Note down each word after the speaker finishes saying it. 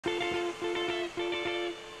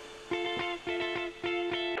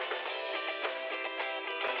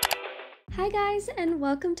Hi guys, and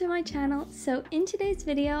welcome to my channel. So in today's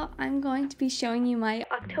video, I'm going to be showing you my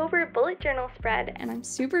October bullet journal spread, and I'm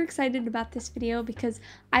super excited about this video because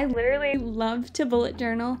I literally love to bullet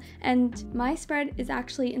journal, and my spread is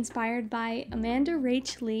actually inspired by Amanda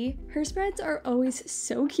Rach Lee. Her spreads are always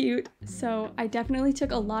so cute, so I definitely took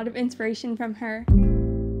a lot of inspiration from her.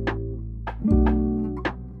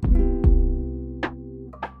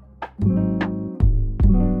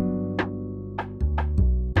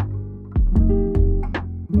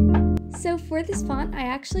 So for this font, I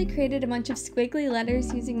actually created a bunch of squiggly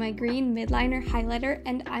letters using my green midliner highlighter,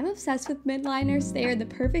 and I'm obsessed with midliners. They are the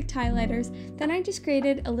perfect highlighters. Then I just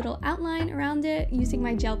created a little outline around it using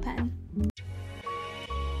my gel pen.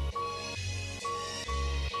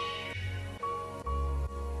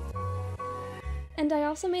 And I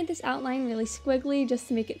also made this outline really squiggly just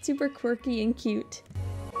to make it super quirky and cute.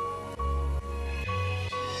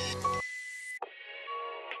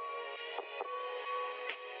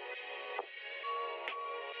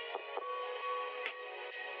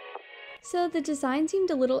 So the design seemed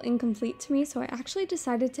a little incomplete to me, so I actually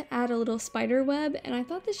decided to add a little spider web, and I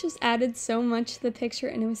thought this just added so much to the picture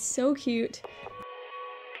and it was so cute.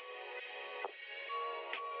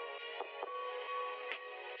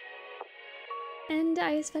 And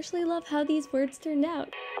I especially love how these words turned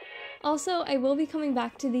out. Also, I will be coming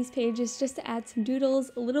back to these pages just to add some doodles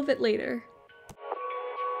a little bit later.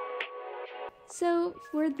 So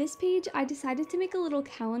for this page, I decided to make a little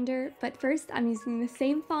calendar, but first I'm using the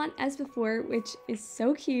same font as before, which is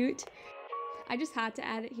so cute. I just had to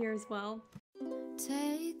add it here as well.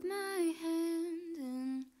 Take my hand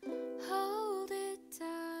and hold it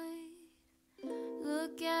tight.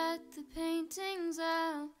 Look at the paintings,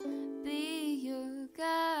 I'll be your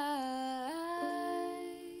guide.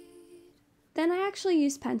 Then I actually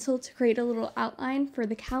used pencil to create a little outline for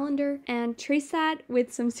the calendar and trace that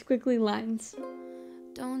with some squiggly lines.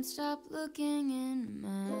 Don't stop looking in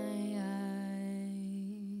my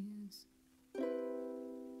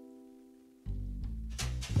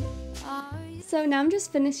eyes. So now I'm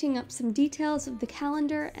just finishing up some details of the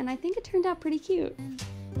calendar, and I think it turned out pretty cute.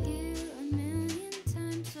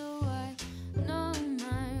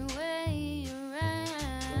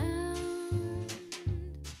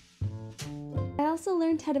 I also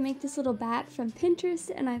learned how to make this little bat from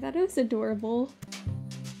Pinterest, and I thought it was adorable.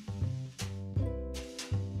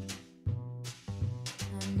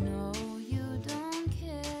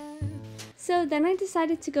 So then I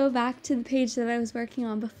decided to go back to the page that I was working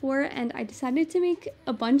on before, and I decided to make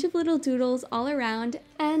a bunch of little doodles all around,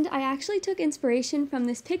 and I actually took inspiration from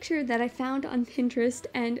this picture that I found on Pinterest.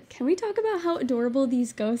 And can we talk about how adorable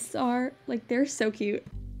these ghosts are? Like, they're so cute.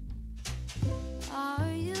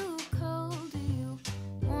 Are you cold? Do you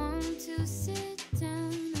want to sit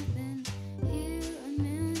down? I've been here a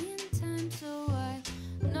million times, so I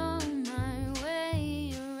know my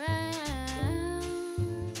way around.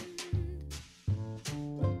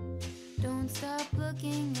 Don't stop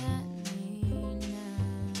looking at me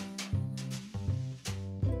now.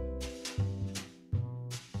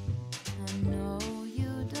 I know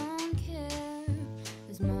you don't care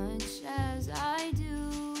as much as I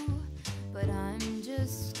do, but I'm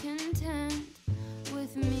just content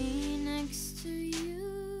with me next to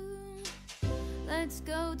you. Let's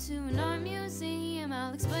go to an art museum,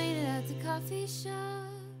 I'll explain it at the coffee shop.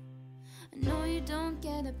 I know you don't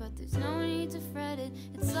get it, but there's no need to fret it.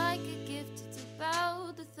 It's like a gift, it's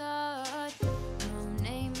about the thought.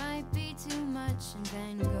 Monet might be too much and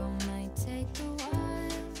Van Gogh might take a while,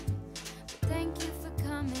 but thank you for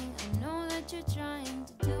coming. I know that you're trying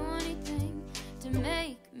to do anything to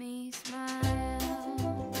make me smile.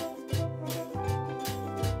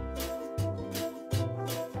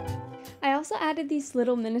 I also added these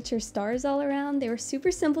little miniature stars all around. They were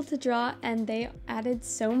super simple to draw, and they added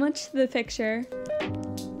so much to the picture.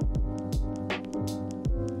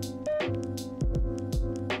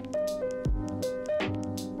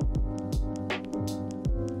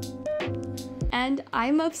 And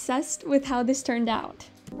I'm obsessed with how this turned out.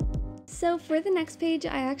 So for the next page,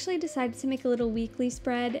 I actually decided to make a little weekly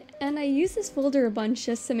spread, and I used this folder a bunch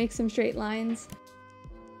just to make some straight lines.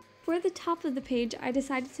 For the top of the page, I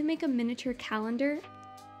decided to make a miniature calendar.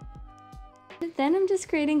 Then I'm just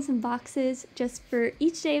creating some boxes just for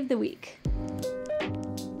each day of the week.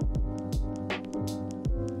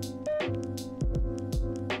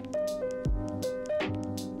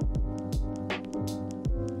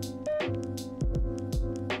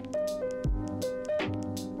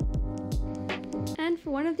 And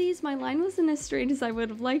for one of these, my line wasn't as straight as I would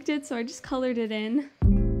have liked it, so I just colored it in.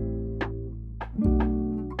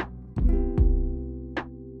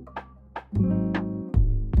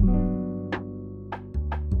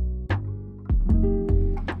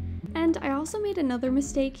 another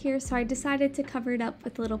mistake here, so I decided to cover it up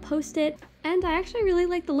with a little post-it, and I actually really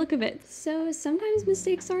like the look of it, so sometimes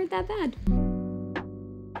mistakes aren't that bad.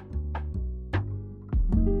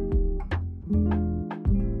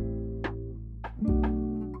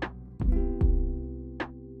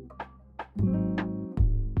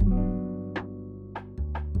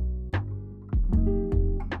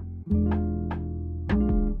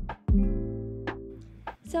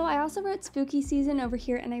 So I also wrote spooky season over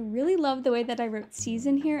here, and I really love the way that I wrote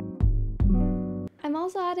season here. I'm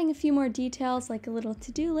also adding a few more details, like a little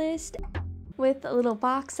to-do list with a little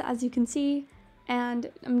box, as you can see, and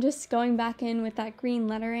I'm just going back in with that green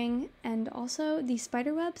lettering, and also the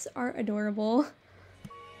spider webs are adorable.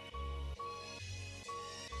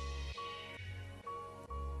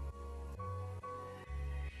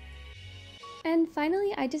 And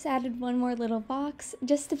finally, I just added one more little box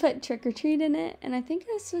just to put trick or treat in it, and I think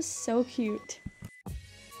this was so cute.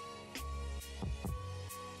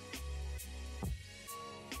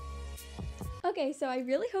 Okay, so I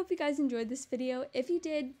really hope you guys enjoyed this video. If you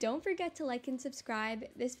did, don't forget to like and subscribe.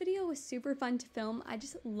 This video was super fun to film. I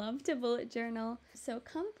just love to bullet journal. So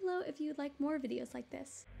comment below if you'd like more videos like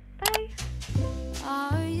this. Bye!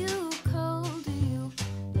 Are you cold? Do you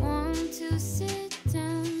want to sit